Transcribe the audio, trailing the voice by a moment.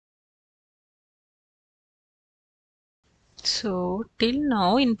So till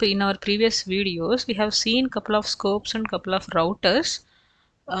now in our previous videos we have seen couple of scopes and couple of routers,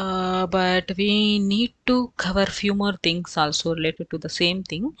 but we need to cover few more things also related to the same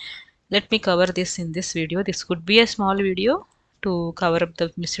thing. Let me cover this in this video. This could be a small video to cover up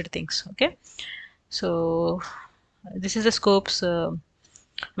the missed things. Okay, so this is the scopes,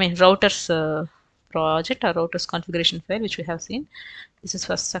 routers project or routers configuration file which we have seen. This is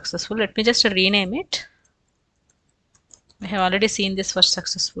first successful. Let me just rename it. We have already seen this first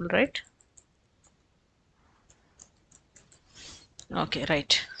successful, right? Okay,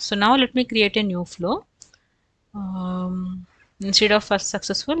 right. So now let me create a new flow. Instead of first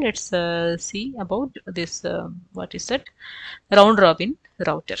successful, let's see about this, what is that, round robin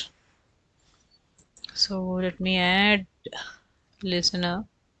router. So let me add listener.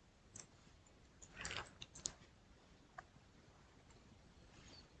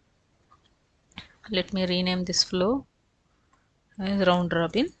 Let me rename this flow as round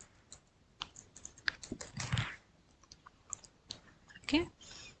robin. Okay,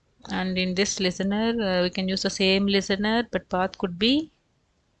 and in this listener we can use the same listener, but path could be,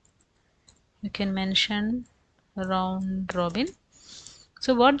 you can mention round robin.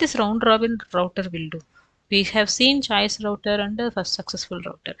 So what this round robin router will do, we have seen choice router and the first successful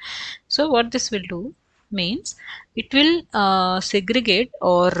router. So what this will do means it will segregate,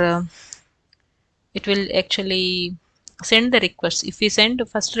 or it will actually send the request. If we send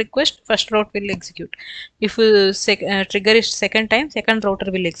first request, first route will execute. If you trigger it second time, second router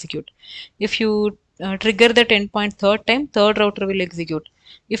will execute. If you trigger the 10-point third time, third router will execute.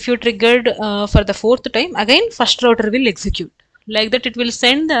 If you triggered for the fourth time, again first router will execute. Like that, it will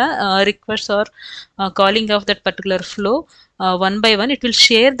send the requests or calling of that particular flow one by one. It will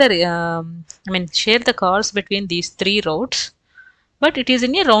share the share the calls between these three routes, but it is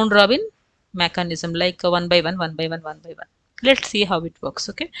in a round robin mechanism, like one by one, one by one, one by one. Let's see how it works.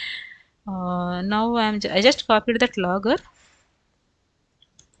 Okay, now I just copied that logger.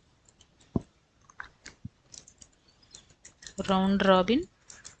 Round robin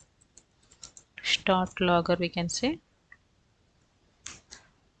start logger, we can say,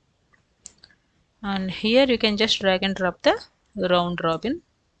 and here you can just drag and drop the round robin.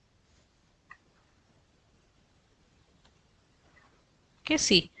 Okay,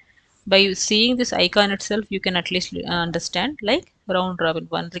 see, by seeing this icon itself you can at least understand, like round robin,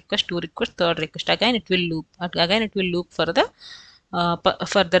 one request, two request, third request, again it will loop, again it will loop for the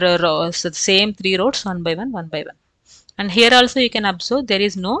further rows, so the same three rows one by one, one by one. And here also you can observe there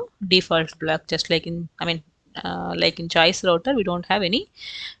is no default block, just like in, like in choice router we don't have any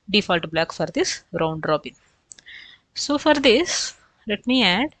default block for this round robin. So for this, let me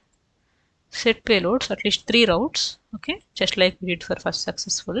add set payloads, at least three routes. Okay, just like we did for first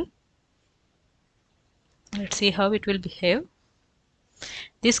successful. Let's see how it will behave.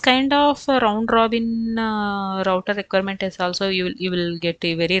 This kind of round robin router requirement is also you will get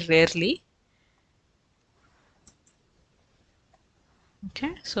very rarely.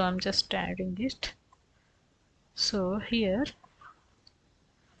 Okay, so I'm just adding it. So here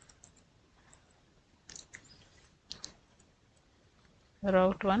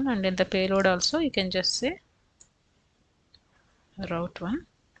route 1, and in the payload also you can just say route 1.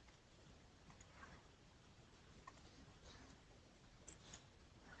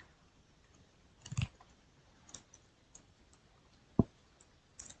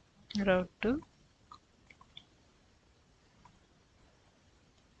 Route 2,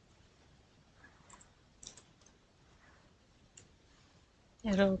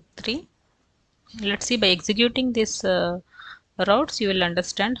 route 3. Let's see, by executing this routes you will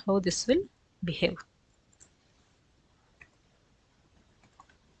understand how this will behave.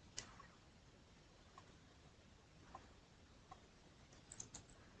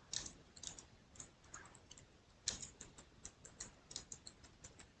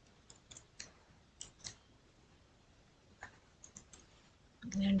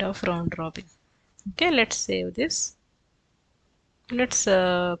 End of round robin. Okay, let's save this. Let's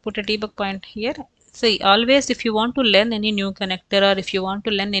put a debug point here. See, always if you want to learn any new connector, or if you want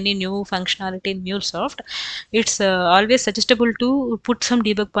to learn any new functionality in MuleSoft, it's always suggestible to put some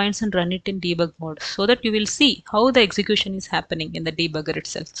debug points and run it in debug mode, so that you will see how the execution is happening in the debugger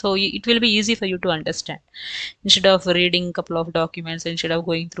itself. So it will be easy for you to understand. Instead of reading a couple of documents, instead of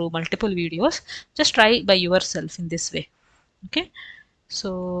going through multiple videos, just try by yourself in this way. Okay,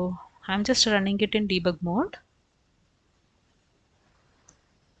 so I'm just running it in debug mode.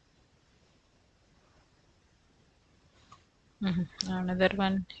 Another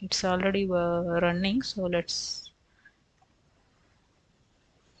one, it's already running, so let's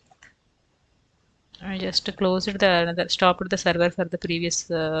I just closed the stopped the server for the previous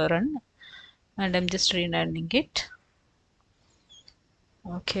run, and I'm just running it.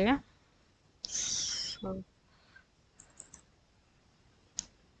 Okay. So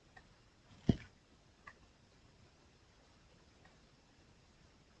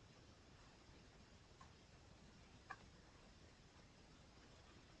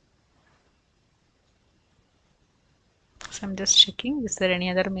I'm just checking, is there any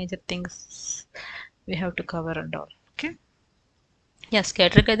other major things we have to cover and all. Okay. Yeah,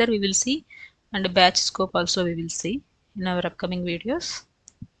 scatter gather we will see, and batch scope also we will see in our upcoming videos.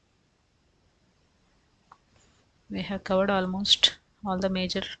 We have covered almost all the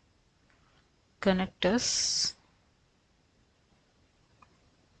major connectors.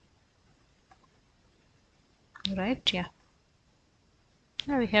 Right, yeah.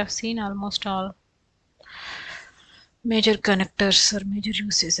 Yeah, we have seen almost all major connectors or major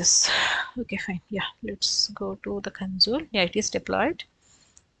usages. Okay, fine. Yeah, let's go to the console. Yeah, it is deployed.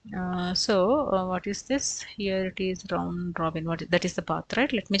 What is this? Here it is round robin. That is the path,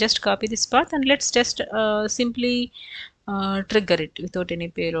 right? Let me just copy this path and let's just simply trigger it without any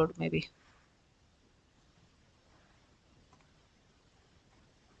payload, maybe.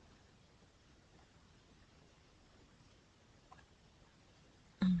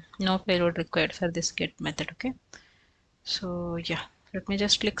 No payload required for this get method. Okay. So yeah, let me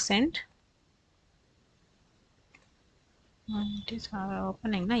just click send. It is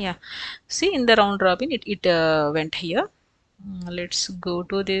opening now. Yeah, see, in the round robin it went here. Let's go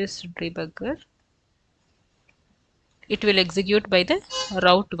to this debugger. It will execute by the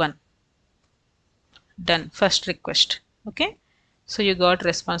route 1. Done, first request. Okay, so you got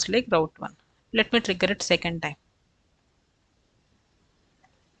response like route 1. Let me trigger it second time.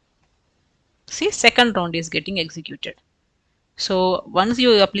 See, second round is getting executed. So once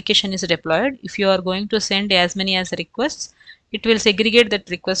your application is deployed, if you are going to send as many as requests, it will segregate that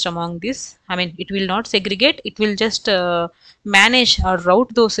request among this. I mean, it will not segregate, it will just manage or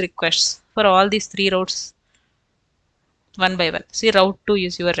route those requests for all these 3 routes one by one. See, route 2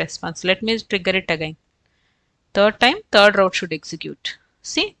 is your response. Let me trigger it again. Third time, third route should execute.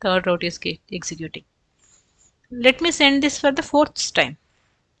 See, third route is executing. Let me send this for the fourth time.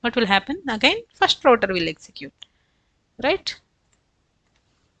 What will happen? Again, first router will execute. Right?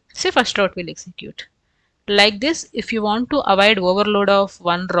 See, first route will execute. Like this, if you want to avoid overload of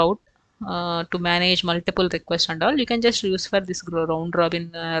one route to manage multiple requests and all, you can just use for this round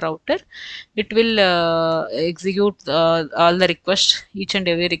robin router. It will execute all the requests, each and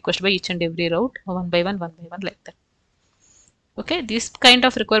every request by each and every route, one by one, like that. Okay, this kind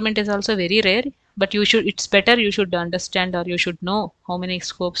of requirement is also very rare, but it's better you should understand, or you should know how many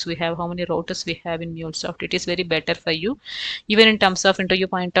scopes we have, how many routers we have in MuleSoft. It is very better for you, even in terms of interview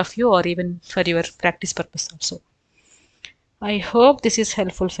point of view, or even for your practice purpose also. I hope this is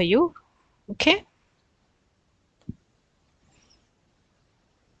helpful for you. Okay.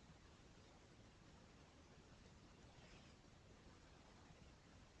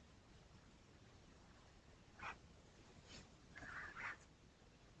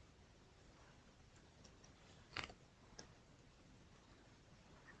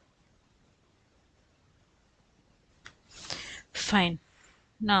 Fine.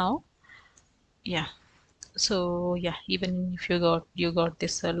 Now, yeah. So yeah, even if you got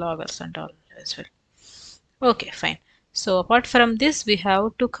this loggers and all as well. Okay, fine. So apart from this, we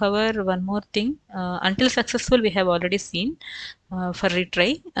have to cover one more thing. Until successful, we have already seen. For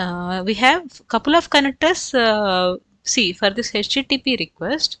retry, we have couple of connectors. See, for this HTTP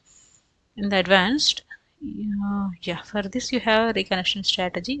request in the advanced, yeah, for this you have reconnection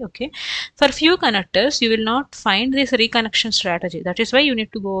strategy. Okay, for few connectors, you will not find this reconnection strategy. That is why you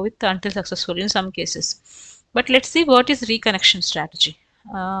need to go with until successful in some cases. But let's see what is reconnection strategy.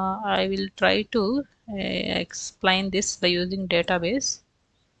 I will try to explain this by using database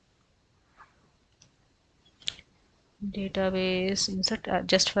insert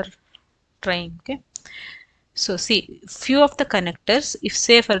just for trying. Okay, so see, few of the connectors, if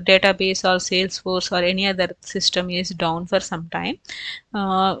say for database or Salesforce or any other system is down for some time,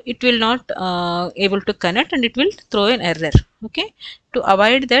 it will not able to connect and it will throw an error. Okay, to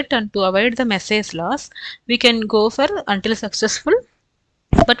avoid that and to avoid the message loss, we can go for until successful.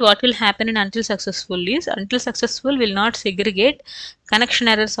 But what will happen in until successful is until successful will not segregate connection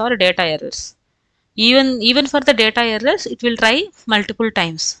errors or data errors. Even for the data errors, it will try multiple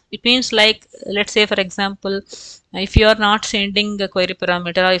times. It means, like, let's say for example, if you are not sending a query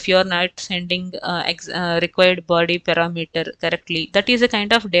parameter, or if you are not sending required body parameter correctly, that is a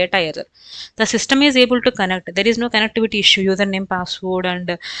kind of data error. The system is able to connect, there is no connectivity issue, username, password,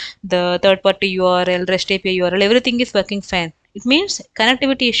 and the third party URL, REST API URL, everything is working fine. It means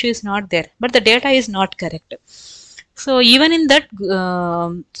connectivity issue is not there, but the data is not correct. So even in that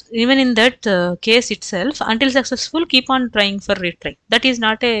case itself, until successful, keep on trying for retry. That is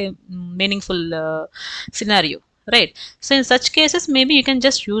not a meaningful scenario, right? So in such cases, maybe you can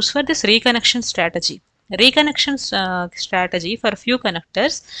just use for this reconnection strategy. Reconnection strategy for few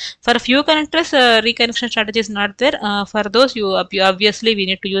connectors. For few connectors, reconnection strategy is not there. For those, you obviously we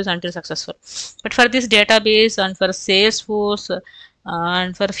need to use until successful. But for this database and for Salesforce,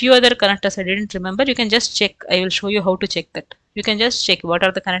 and for a few other connectors I didn't remember, you can just check. I will show you how to check that. You can just check what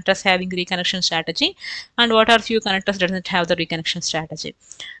are the connectors having reconnection strategy and what are few connectors doesn't have the reconnection strategy.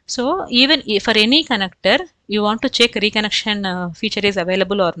 So even if for any connector you want to check reconnection feature is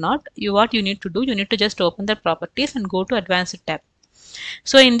available or not, what you need to do, you need to just open the properties and go to advanced tab.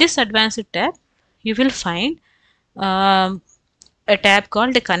 So in this advanced tab, you will find um, a tab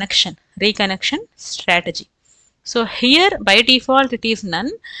called the reconnection strategy. So here by default it is none.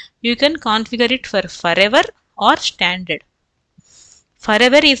 You can configure it for forever or standard.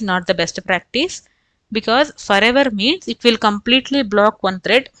 Forever is not the best practice, because forever means it will completely block one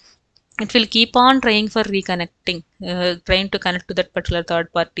thread. It will keep on trying for reconnecting, trying to connect to that particular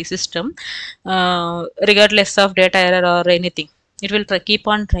third party system, regardless of data error or anything. It will keep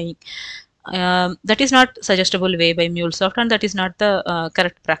on trying. That is not suggestible way by MuleSoft, and that is not the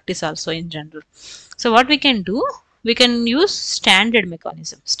correct practice also in general. So what we can do, we can use standard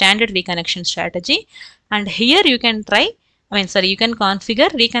mechanism, standard reconnection strategy, and here you can try, you can configure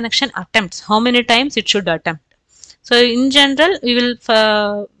reconnection attempts, how many times it should attempt. So in general,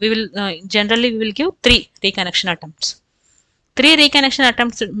 generally we will give 3 reconnection attempts. 3 reconnection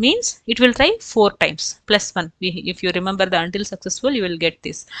attempts means it will try 4 times plus 1. If you remember the until successful, you will get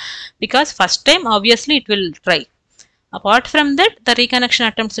this, because first time obviously it will try. Apart from that, the reconnection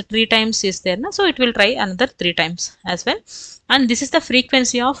attempts 3 times is there, so it will try another 3 times as well. And this is the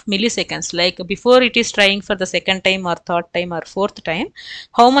frequency of milliseconds. Like before it is trying for the second time or third time or fourth time,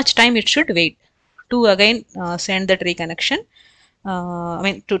 how much time it should wait to again send that reconnection.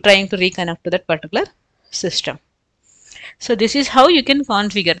 To trying to reconnect to that particular system. So this is how you can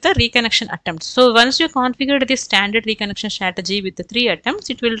configure the reconnection attempts. So once you configured this standard reconnection strategy with the 3 attempts,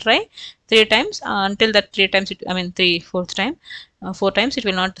 it will try 3 times until that 3 times, 4 times it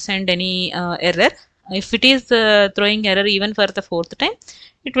will not send any error. If it is throwing error even for the 4th time,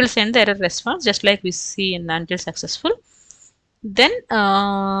 it will send the error response just like we see in until successful. Then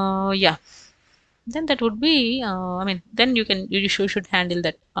then that would be then you should handle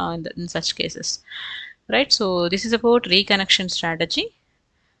that in such cases. Right, so this is about reconnection strategy,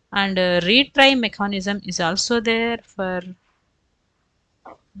 and retry mechanism is also there for.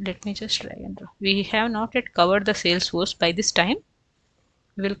 Let me just try and draw. We have not yet covered the Salesforce by this time.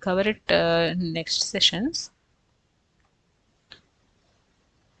 We will cover it in next sessions.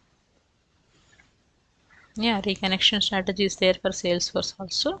 Yeah, reconnection strategy is there for Salesforce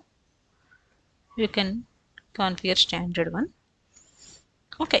also. You can configure standard one.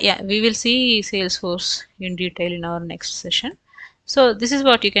 Okay, yeah, we will see Salesforce in detail in our next session. So this is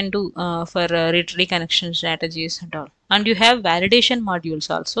what you can do for reconnection strategies and all. And you have validation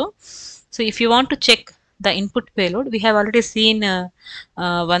modules also. So if you want to check the input payload, we have already seen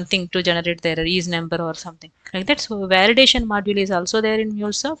one thing to generate the error is number or something like that. So validation module is also there in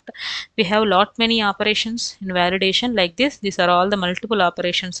MuleSoft. We have lot many operations in validation like this. These are all the multiple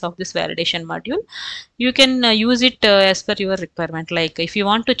operations of this validation module. You can use it as per your requirement. Like if you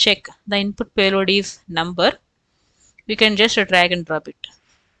want to check the input payload is number, you can just drag and drop it.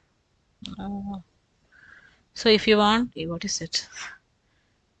 So if you want, what is it?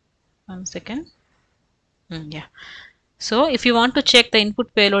 1 second. Yeah. So if you want to check the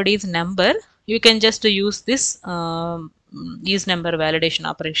input payload is number, you can just use this is number validation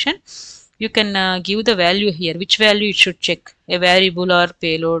operation. You can give the value here, which value it should check, a variable or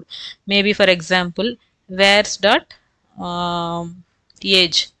payload. Maybe for example, vars dot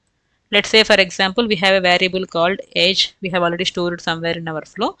age. Let's say for example, we have a variable called age. We have already stored somewhere in our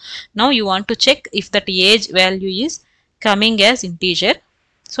flow. Now you want to check if that age value is coming as integer.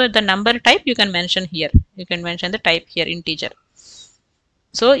 So the number type you can mention here. You can mention the type here, integer.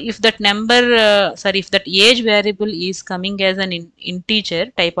 So if that if that age variable is coming as an integer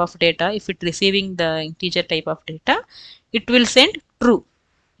type of data, if it receiving the integer type of data, it will send true.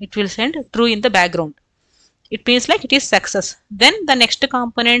 it will send true in the background. It means like it is success. Then the next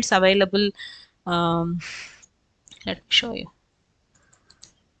components available, let me show you.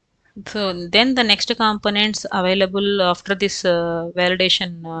 So then the next components available after this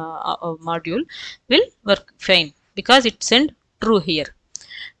validation module will work fine because it sent true here.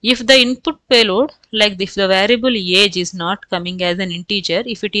 If the input payload, like if the variable age is not coming as an integer,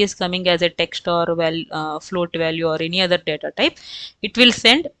 if it is coming as a text or float value or any other data type, it will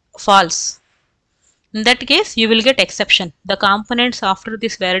send false. In that case, you will get exception. The components after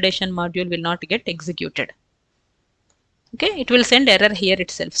this validation module will not get executed. Okay, it will send error here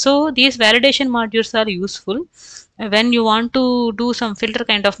itself. So these validation modules are useful when you want to do some filter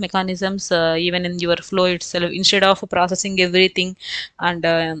kind of mechanisms, even in your flow itself, instead of processing everything and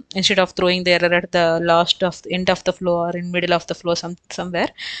instead of throwing the error at the last of the end of the flow or in middle of the flow somewhere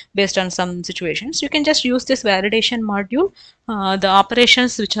based on some situations, you can just use this validation module, the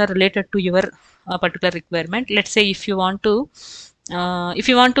operations which are related to your particular requirement. Let's say if you want to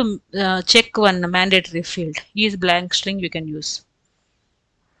check one mandatory field, is blank string you can use.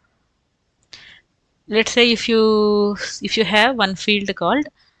 Let's say if you have one field called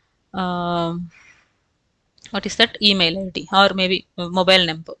what is that, email ID or maybe mobile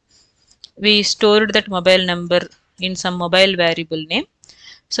number. We stored that mobile number in some mobile variable name.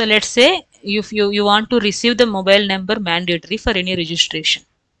 So let's say if you want to receive the mobile number mandatory for any registration.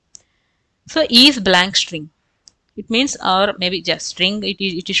 So is blank string. It means, or maybe just string, it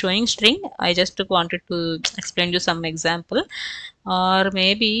is showing string. I just wanted to explain you some example. Or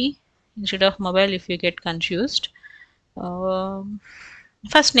maybe instead of mobile, if you get confused,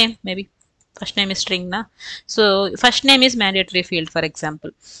 first name, maybe first name is string na. So first name is mandatory field, for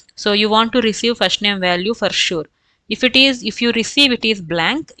example. So you want to receive first name value for sure. If you receive it is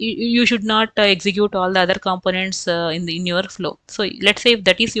blank, you should not execute all the other components in your flow. So let's say if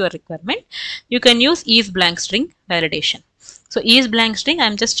that is your requirement, you can use is blank string validation. So is blank string,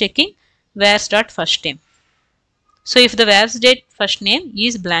 I'm just checking where's dot first name. So if the where's date first name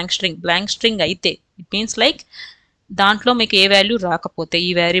is blank string aite, it means like దాంట్లో మీకు ఏ value రాకపోతే,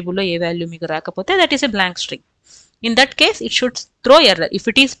 ఈ వేరియబుల్లో ఏ value మీకు రాకపోతే, that is a blank string. In that case, it should throw error. If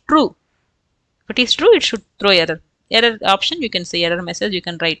it is true, it should throw error. Error option, you can say error message, you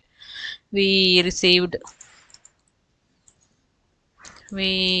can write we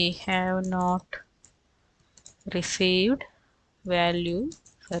have not received value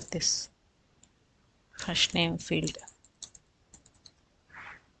for this first name field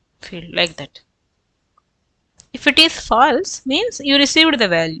like that. If it is false, means you received the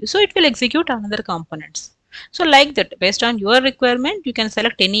value, so it will execute another components. So like that, based on your requirement, you can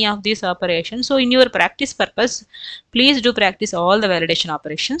select any of these operations. So in your practice purpose, please do practice all the validation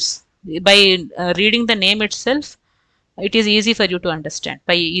operations. By reading the name itself, it is easy for you to understand.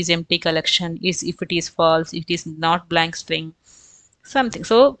 By is empty collection, is if it is false, it is not blank string, something.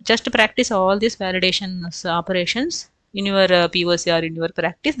 So just to practice all these validation operations in your POC or in your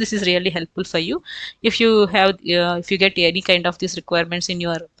practice, this is really helpful for you. If you have if you get any kind of these requirements in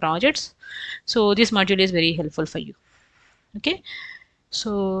your projects, so this module is very helpful for you. Okay,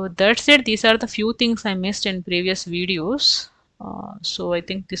 so that's it. These are the few things I missed in previous videos. So I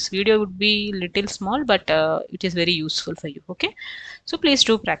think this video would be little small, but it is very useful for you. Okay, so please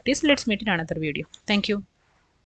do practice. Let's meet in another video. Thank you.